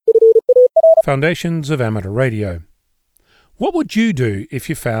Foundations of Amateur Radio. What would you do if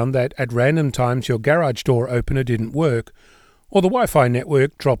you found that at random times your garage door opener didn't work, or the Wi-Fi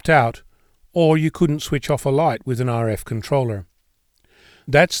network dropped out, or you couldn't switch off a light with an RF controller?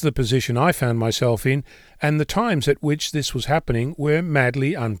 That's the position I found myself in, and the times at which this was happening were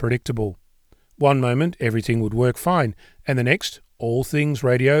madly unpredictable. One moment everything would work fine, and the next all things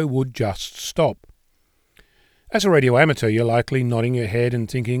radio would just stop. As a radio amateur, you're likely nodding your head and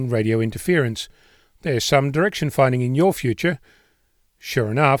thinking radio interference. There's some direction finding in your future.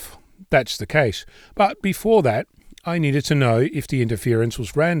 Sure enough, that's the case. But before that, I needed to know if the interference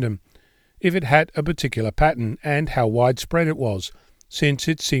was random, if it had a particular pattern, and how widespread it was, since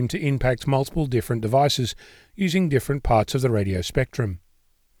it seemed to impact multiple different devices using different parts of the radio spectrum.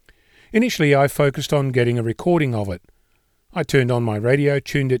 Initially, I focused on getting a recording of it. I turned on my radio,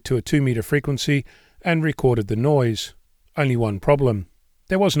 tuned it to a 2-meter frequency, and recorded the noise. Only one problem.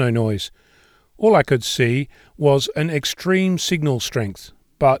 There was no noise. All I could see was an extreme signal strength,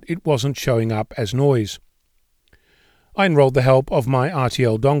 but it wasn't showing up as noise. I enrolled the help of my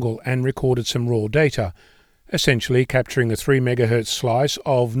RTL dongle and recorded some raw data, essentially capturing a 3 MHz slice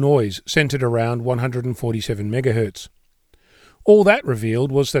of noise centered around 147 MHz. All that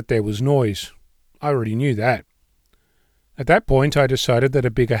revealed was that there was noise. I already knew that. At that point, I decided that a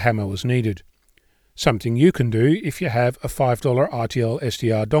bigger hammer was needed. Something you can do if you have a $5 RTL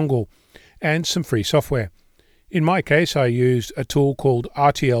SDR dongle and some free software. In my case, I used a tool called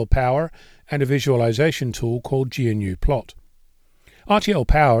RTL Power and a visualization tool called GNU Plot. RTL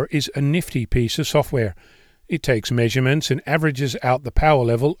Power is a nifty piece of software. It takes measurements and averages out the power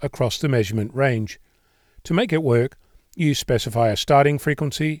level across the measurement range. To make it work, you specify a starting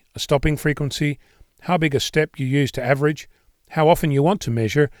frequency, a stopping frequency, how big a step you use to average, how often you want to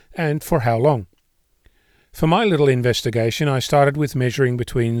measure, and for how long. For my little investigation, I started with measuring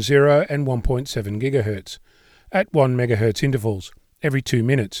between 0 and 1.7 GHz at 1 MHz intervals every 2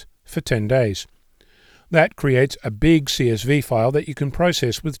 minutes for 10 days. That creates a big CSV file that you can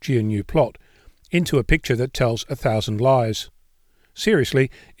process with GNU Plot into a picture that tells 1,000 lies.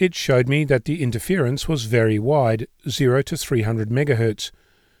 Seriously, it showed me that the interference was very wide, 0 to 300 MHz.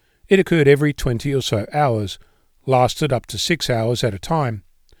 It occurred every 20 or so hours, lasted up to 6 hours at a time.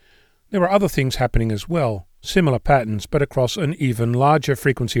 There were other things happening as well, similar patterns but across an even larger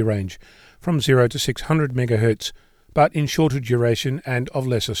frequency range, from 0 to 600 MHz, but in shorter duration and of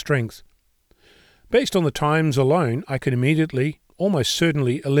lesser strength. Based on the times alone, I could immediately, almost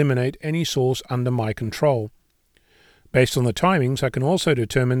certainly, eliminate any source under my control. Based on the timings, I can also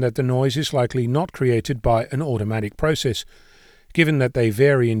determine that the noise is likely not created by an automatic process, given that they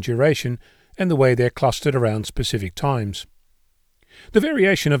vary in duration and the way they're clustered around specific times. The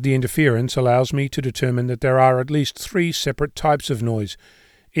variation of the interference allows me to determine that there are at least 3 separate types of noise,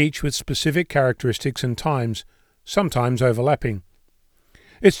 each with specific characteristics and times, sometimes overlapping.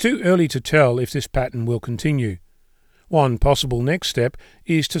 It's too early to tell if this pattern will continue. One possible next step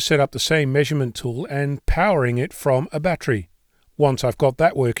is to set up the same measurement tool and powering it from a battery. Once I've got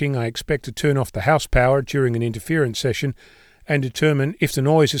that working, I expect to turn off the house power during an interference session and determine if the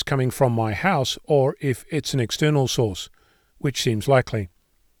noise is coming from my house or if it's an external source, which seems likely.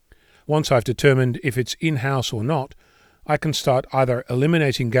 Once I've determined if it's in-house or not, I can start either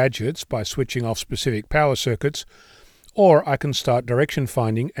eliminating gadgets by switching off specific power circuits, or I can start direction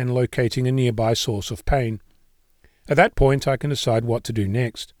finding and locating a nearby source of pain. At that point, I can decide what to do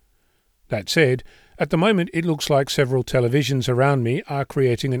next. That said, at the moment it looks like several televisions around me are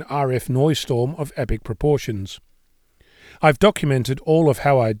creating an RF noise storm of epic proportions. I've documented all of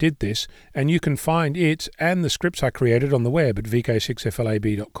how I did this, and you can find it and the scripts I created on the web at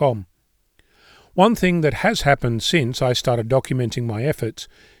vk6flab.com. One thing that has happened since I started documenting my efforts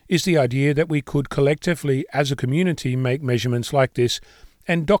is the idea that we could collectively, as a community, make measurements like this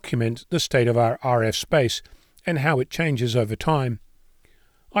and document the state of our RF space and how it changes over time.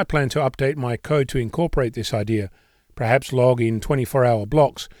 I plan to update my code to incorporate this idea, perhaps log in 24-hour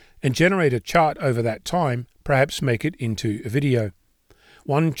blocks and generate a chart over that time, perhaps make it into a video.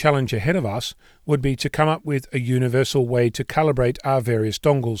 One challenge ahead of us would be to come up with a universal way to calibrate our various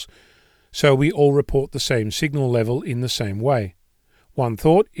dongles, so we all report the same signal level in the same way. One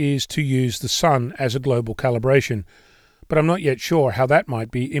thought is to use the sun as a global calibration, but I'm not yet sure how that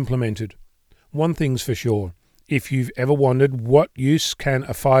might be implemented. One thing's for sure. If you've ever wondered what use can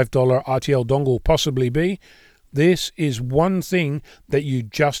a $5 RTL dongle possibly be, this is one thing that you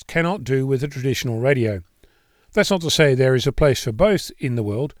just cannot do with a traditional radio. That's not to say there is a place for both in the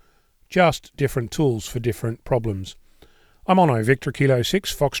world, just different tools for different problems. I'm Onno, Victor Kilo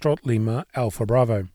 6, Foxtrot Lima, Alpha Bravo.